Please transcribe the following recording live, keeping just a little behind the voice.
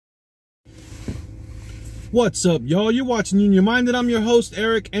What's up, y'all? You're watching Union Minded. I'm your host,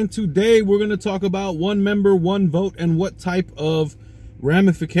 Eric, and today we're going to talk about one member, one vote, and what type of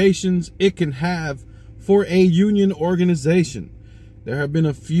ramifications it can have for a union organization. There have been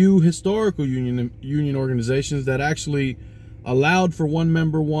a few historical union organizations that actually allowed for one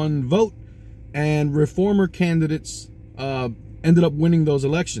member, one vote, and reformer candidates ended up winning those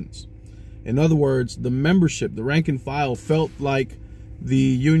elections. In other words, the membership, the rank and file, felt like the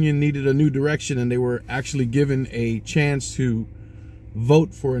union needed a new direction, and they were actually given a chance to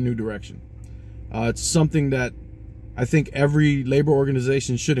vote for a new direction. It's something that I think every labor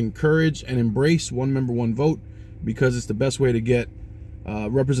organization should encourage and embrace, one member, one vote, because it's the best way to get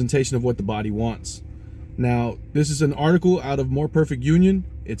representation of what the body wants. Now, this is an article out of More Perfect Union.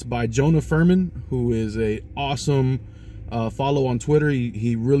 It's by Jonah Furman, who is a awesome follow on Twitter.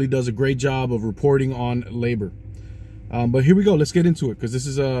 He really does a great job of reporting on labor. But here we go. Let's get into it, because this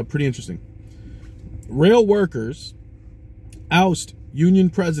is pretty interesting. Rail workers oust union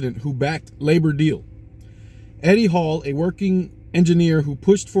president who backed labor deal. Eddie Hall, a working engineer who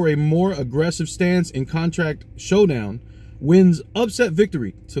pushed for a more aggressive stance in contract showdown, wins upset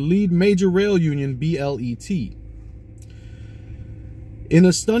victory to lead major rail union BLET. In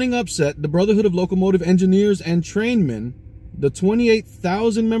a stunning upset, the Brotherhood of Locomotive Engineers and Trainmen, the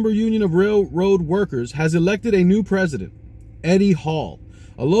 28,000 member union of railroad workers, has elected a new president, Eddie Hall,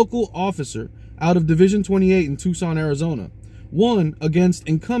 a local officer out of Division 28 in Tucson, Arizona, won against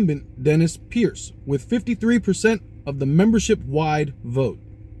incumbent Dennis Pierce with 53% of the membership-wide vote.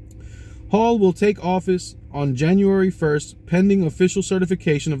 Hall will take office on January 1st, pending official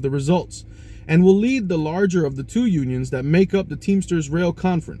certification of the results, and will lead the larger of the two unions that make up the Teamsters Rail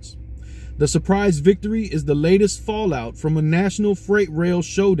Conference. The surprise victory is the latest fallout from a national freight rail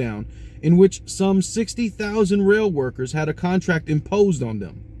showdown in which some 60,000 rail workers had a contract imposed on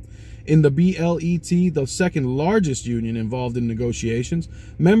them. In the BLET, the second largest union involved in negotiations,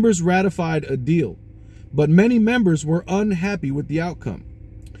 members ratified a deal, but many members were unhappy with the outcome.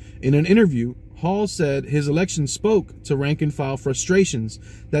 In an interview, Hall said his election spoke to rank and file frustrations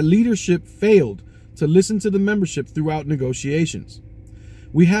that leadership failed to listen to the membership throughout negotiations.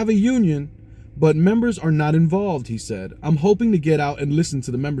 "We have a union, but members are not involved," he said. "I'm hoping to get out and listen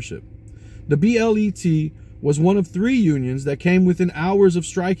to the membership." The BLET was one of three unions that came within hours of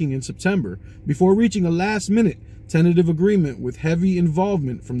striking in September before reaching a last-minute tentative agreement with heavy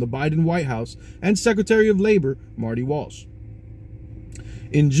involvement from the Biden White House and Secretary of Labor Marty Walsh.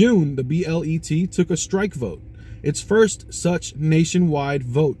 In June, the BLET took a strike vote, its first such nationwide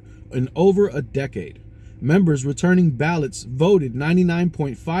vote in over a decade. Members returning ballots voted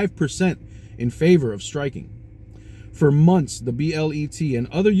 99.5% in favor of striking. For months, the BLET and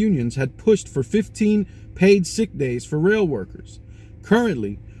other unions had pushed for 15 paid sick days for rail workers.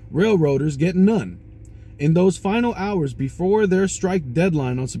 Currently, railroaders get none. In those final hours before their strike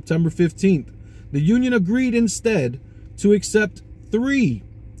deadline on September 15th, the union agreed instead to accept 3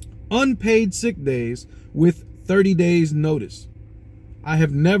 unpaid sick days with 30 days notice. I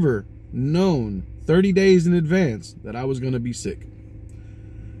have never known 30 days in advance that I was going to be sick.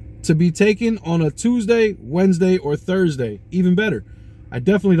 To be taken on a Tuesday, Wednesday, or Thursday, even better. I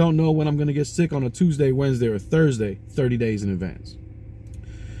definitely don't know when I'm going to get sick on a Tuesday, Wednesday, or Thursday 30 days in advance.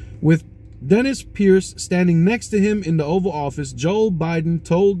 With Dennis Pierce standing next to him in the Oval Office, Joe Biden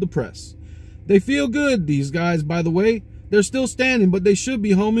told the press, "They feel good, these guys, by the way. They're still standing, but they should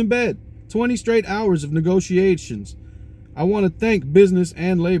be home in bed. 20 straight hours of negotiations. I want to thank business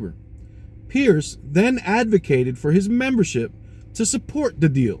and labor." Pierce then advocated for his membership to support the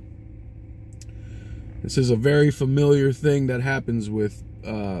deal. This is a very familiar thing that happens with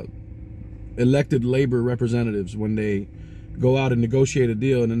elected labor representatives when they go out and negotiate a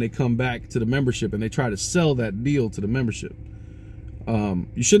deal, and then they come back to the membership and they try to sell that deal to the membership.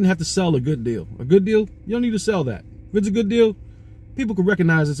 You shouldn't have to sell a good deal. A good deal, you don't need to sell that. If it's a good deal, people can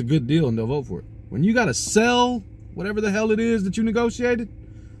recognize it's a good deal and they'll vote for it. When you got to sell whatever the hell it is that you negotiated,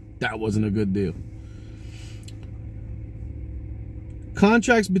 that wasn't a good deal.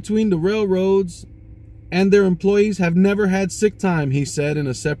 Contracts between the railroads and their employees have never had sick time, he said in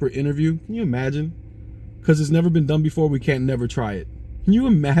a separate interview. Can you imagine? Because it's never been done before, we can't never try it. Can you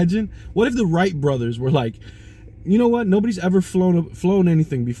imagine? What if the Wright brothers were like, you know what? Nobody's ever flown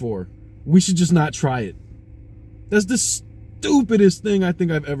anything before. We should just not try it. That's the stupidest thing I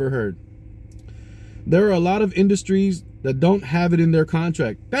think I've ever heard. There are a lot of industries that don't have it in their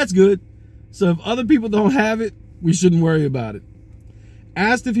contract. That's good. So if other people don't have it, we shouldn't worry about it.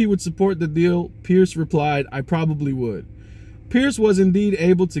 Asked if he would support the deal, Pierce replied, "I probably would." Pierce was indeed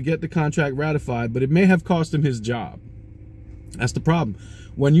able to get the contract ratified, but it may have cost him his job. That's the problem.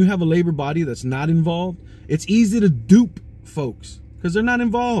 when you have a labor body that's not involved, it's easy to dupe folks because they're not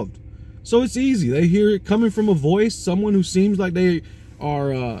involved. So it's easy. They hear it coming from a voice, someone who seems like they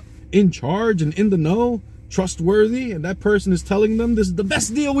are in charge and in the know, trustworthy, and that person is telling them this is the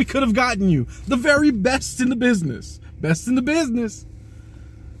best deal we could have gotten you, the very best in the business,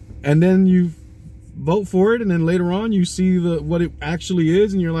 and then you vote for it, and then later on you see what it actually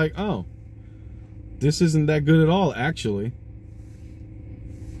is, and you're like, oh, this isn't that good at all, actually.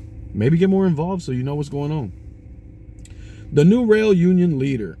 Maybe get more involved so you know what's going on. The new rail union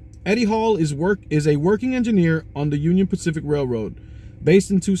leader. Eddie Hall is a working engineer on the Union Pacific Railroad.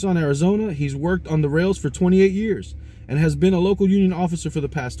 Based in Tucson, Arizona, he's worked on the rails for 28 years and has been a local union officer for the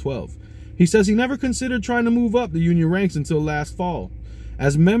past 12. He says he never considered trying to move up the union ranks until last fall.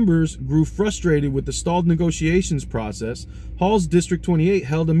 As members grew frustrated with the stalled negotiations process, Hall's District 28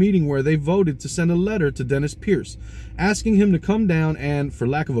 held a meeting where they voted to send a letter to Dennis Pierce, asking him to come down and, for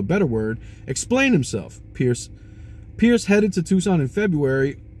lack of a better word, explain himself. Pierce headed to Tucson in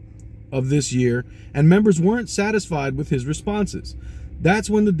February of this year, and members weren't satisfied with his responses.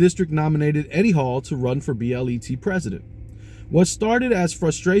 That's when the district nominated Eddie Hall to run for BLET president. What started as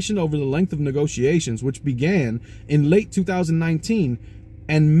frustration over the length of negotiations, which began in late 2019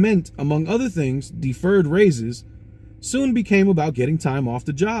 and meant, among other things, deferred raises, soon became about getting time off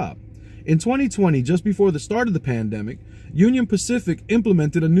the job. In 2020, just before the start of the pandemic, Union Pacific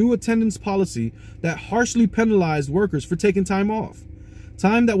implemented a new attendance policy that harshly penalized workers for taking time off,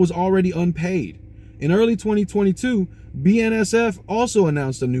 time that was already unpaid. In early 2022, BNSF also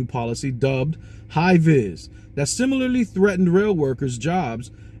announced a new policy dubbed High Vis that similarly threatened rail workers' jobs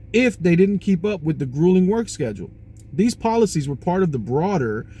if they didn't keep up with the grueling work schedule. These policies were part of the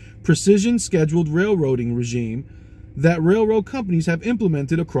broader precision scheduled railroading regime that railroad companies have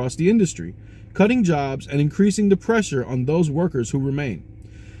implemented across the industry, cutting jobs and increasing the pressure on those workers who remain.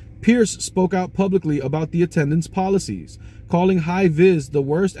 Pierce spoke out publicly about the attendance policies, calling High Vis the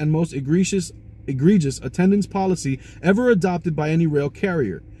worst and most egregious attendance policy ever adopted by any rail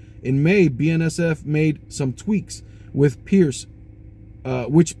carrier. In May, BNSF made some tweaks with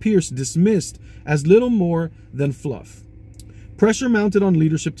which Pierce dismissed as little more than fluff. Pressure mounted on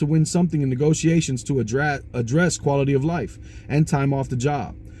leadership to win something in negotiations to address quality of life and time off the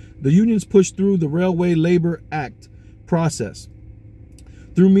job. The unions pushed through the Railway Labor Act process,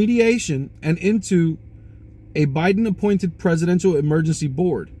 through mediation, and into a Biden-appointed presidential emergency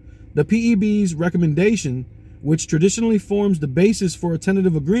board. The PEB's recommendation, which traditionally forms the basis for a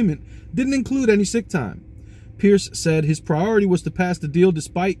tentative agreement, didn't include any sick time. Pierce said his priority was to pass the deal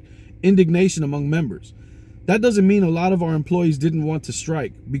despite indignation among members. That doesn't mean a lot of our employees didn't want to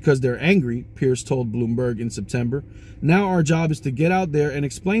strike because they're angry, Pierce told Bloomberg in September. Now our job is to get out there and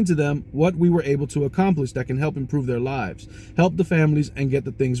explain to them what we were able to accomplish that can help improve their lives, help the families, and get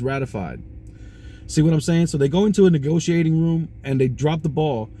the things ratified. See what I'm saying? So they go into a negotiating room and they drop the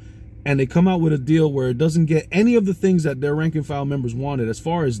ball, and they come out with a deal where it doesn't get any of the things that their rank and file members wanted as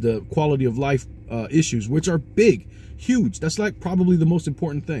far as the quality of life issues, which are big, huge. That's like probably the most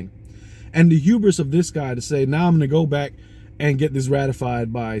important thing. And the hubris of this guy to say, now I'm going to go back and get this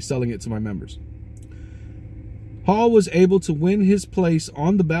ratified by selling it to my members. Hall was able to win his place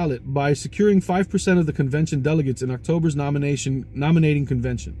on the ballot by securing 5% of the convention delegates in October's nominating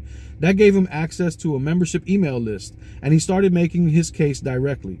convention. That gave him access to a membership email list, and he started making his case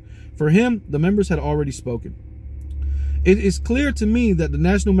directly. For him, the members had already spoken. It is clear to me that the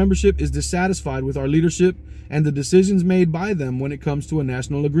national membership is dissatisfied with our leadership and the decisions made by them when it comes to a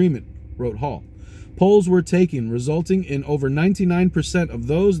national agreement, wrote Hall. Polls were taken, resulting in over 99% of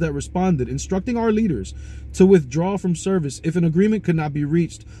those that responded instructing our leaders to withdraw from service if an agreement could not be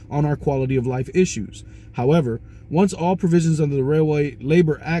reached on our quality of life issues. However, once all provisions under the Railway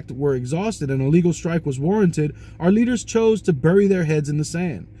Labor Act were exhausted and a legal strike was warranted, our leaders chose to bury their heads in the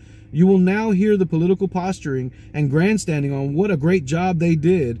sand. You will now hear the political posturing and grandstanding on what a great job they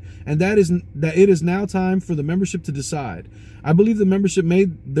did, and that it is now time for the membership to decide. I believe the membership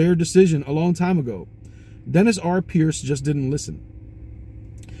made their decision a long time ago. Dennis R. Pierce just didn't listen.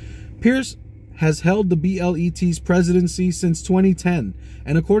 Pierce has held the BLET's presidency since 2010,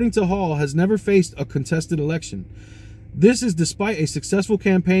 and according to Hall, has never faced a contested election. This is despite a successful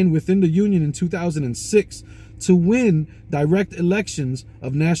campaign within the union in 2006 to win direct elections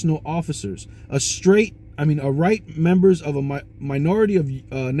of national officers, a right members of a minority of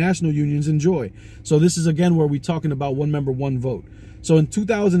national unions enjoy. So this is again where we're talking about one member, one vote. So in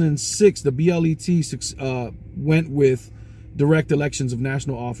 2006, the BLET went with direct elections of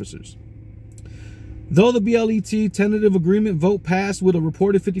national officers. Though the BLET tentative agreement vote passed with a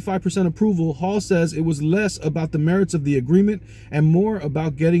reported 55% approval, Hall says it was less about the merits of the agreement and more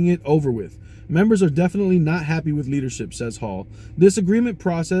about getting it over with. Members are definitely not happy with leadership, says Hall. This agreement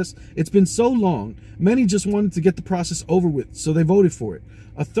process, it's been so long, many just wanted to get the process over with, so they voted for it.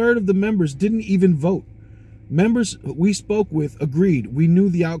 A third of the members didn't even vote. Members we spoke with agreed we knew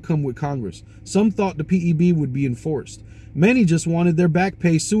the outcome with Congress. Some thought the PEB would be enforced. Many just wanted their back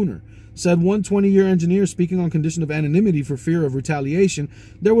pay sooner. Said one 20-year engineer speaking on condition of anonymity for fear of retaliation.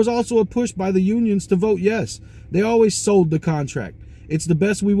 There was also a push by the unions to vote yes. They always sold the contract. It's the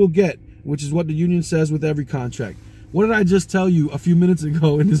best we will get, which is what the union says with every contract. What did I just tell you a few minutes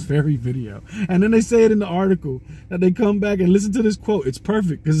ago in this very video? And then they say it in the article that they come back and listen to this quote. It's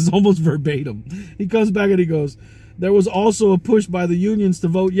perfect because it's almost verbatim. He comes back and he goes, there was also a push by the unions to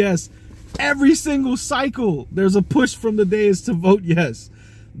vote yes. Every single cycle, there's a push from the dais to vote yes.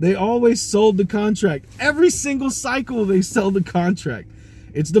 They always sold the contract. Every single cycle, they sell the contract.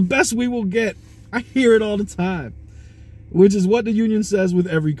 It's the best we will get. I hear it all the time, which is what the union says with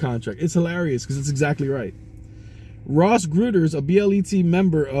every contract. It's hilarious because it's exactly right. Ross Gruters, a BLET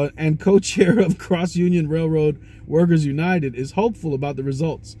member and co-chair of Cross Union Railroad Workers United, is hopeful about the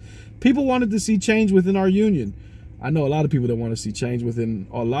results. People wanted to see change within our union. I know a lot of people that want to see change within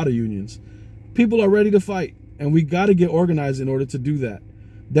a lot of unions. People are ready to fight, and we got to get organized in order to do that.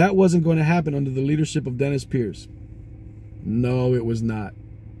 That wasn't going to happen under the leadership of Dennis Pierce. No, it was not.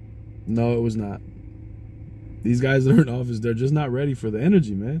 No, it was not. These guys that are in office, they're just not ready for the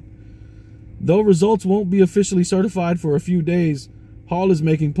energy, man. Though results won't be officially certified for a few days, Hall is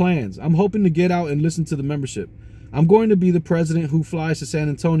making plans. I'm hoping to get out and listen to the membership. I'm going to be the president who flies to San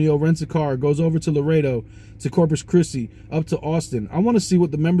Antonio, rents a car, goes over to Laredo, to Corpus Christi, up to Austin. I want to see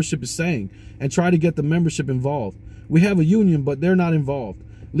what the membership is saying and try to get the membership involved. We have a union, but they're not involved.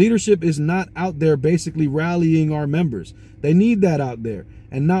 Leadership is not out there basically rallying our members. They need that out there,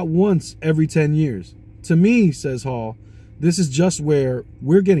 and not once every 10 years. To me, says Hall, this is just where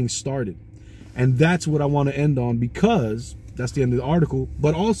we're getting started. And that's what I want to end on, because that's the end of the article,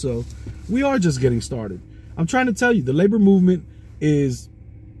 but also we are just getting started. I'm trying to tell you, the labor movement is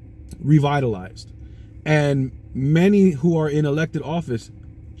revitalized, and many who are in elected office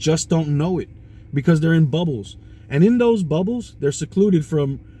just don't know it because they're in bubbles. And in those bubbles, they're secluded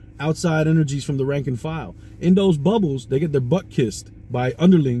from outside energies from the rank and file. In those bubbles, they get their butt kissed by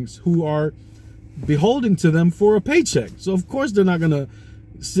underlings who are beholden to them for a paycheck. So of course they're not going to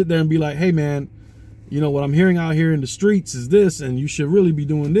sit there and be like, hey man, you know what I'm hearing out here in the streets is this, and you should really be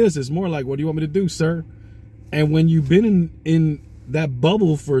doing this. It's more like, what do you want me to do, sir? And when you've been in that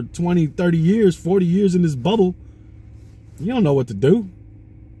bubble for 20, 30 years, 40 years in this bubble, you don't know what to do.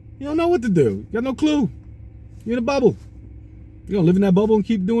 You don't know what to do. You got no clue. You're in a bubble. You're gonna live in that bubble and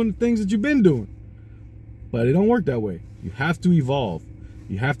keep doing the things that you've been doing. But it don't work that way. You have to evolve.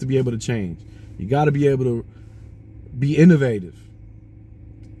 You have to be able to change. You got to be able to be innovative.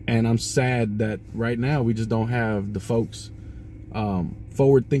 And I'm sad that right now we just don't have the folks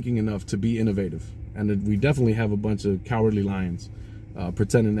forward thinking enough to be innovative. And we definitely have a bunch of cowardly lions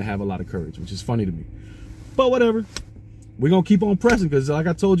pretending to have a lot of courage, which is funny to me. But whatever. We're going to keep on pressing because, like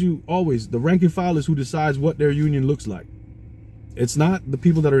I told you always, the rank and file is who decides what their union looks like. It's not the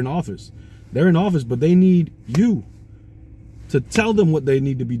people that are in office. They're in office, but they need you to tell them what they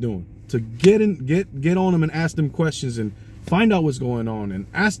need to be doing, to get on them and ask them questions and find out what's going on and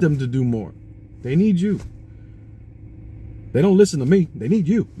ask them to do more. They need you. They don't listen to me. They need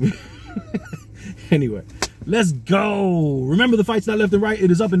you. Anyway, let's go. Remember, the fight's not left and right.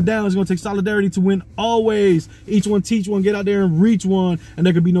 It is up and down. It's going to take solidarity to win always. Each one teach one. Get out there and reach one. And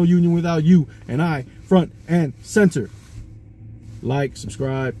there could be no union without you and I, front and center. Like,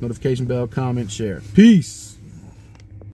 subscribe, notification bell, comment, share. Peace.